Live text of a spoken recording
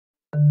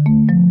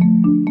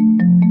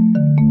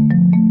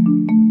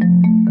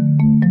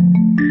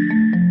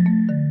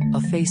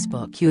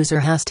Facebook user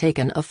has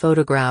taken a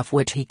photograph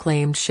which he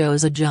claimed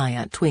shows a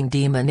giant winged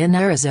demon in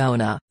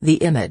Arizona. The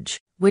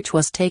image, which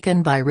was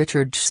taken by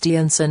Richard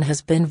Steenson,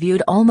 has been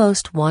viewed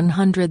almost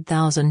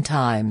 100,000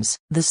 times.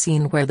 The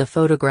scene where the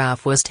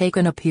photograph was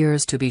taken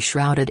appears to be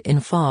shrouded in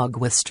fog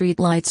with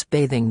streetlights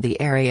bathing the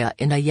area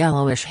in a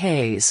yellowish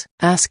haze.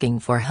 Asking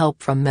for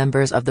help from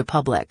members of the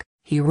public,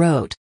 he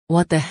wrote,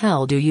 "What the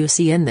hell do you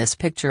see in this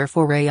picture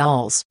for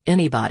reals?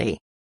 Anybody?"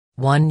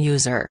 One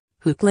user,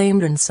 who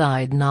claimed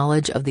inside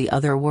knowledge of the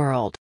other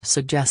world,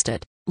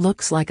 suggested,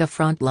 "Looks like a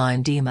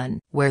frontline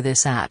demon. Where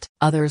this at?"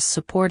 Others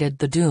supported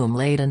the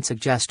doom-laden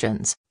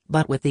suggestions,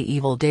 but with the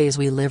evil days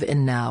we live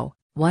in now,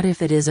 what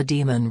if it is a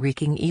demon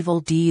wreaking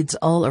evil deeds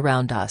all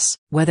around us?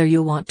 Whether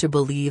you want to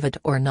believe it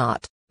or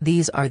not,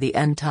 these are the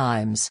end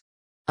times.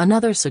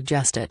 Another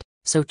suggested,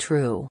 "So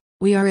true,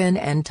 we are in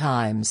end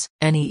times.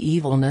 Any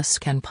evilness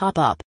can pop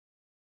up,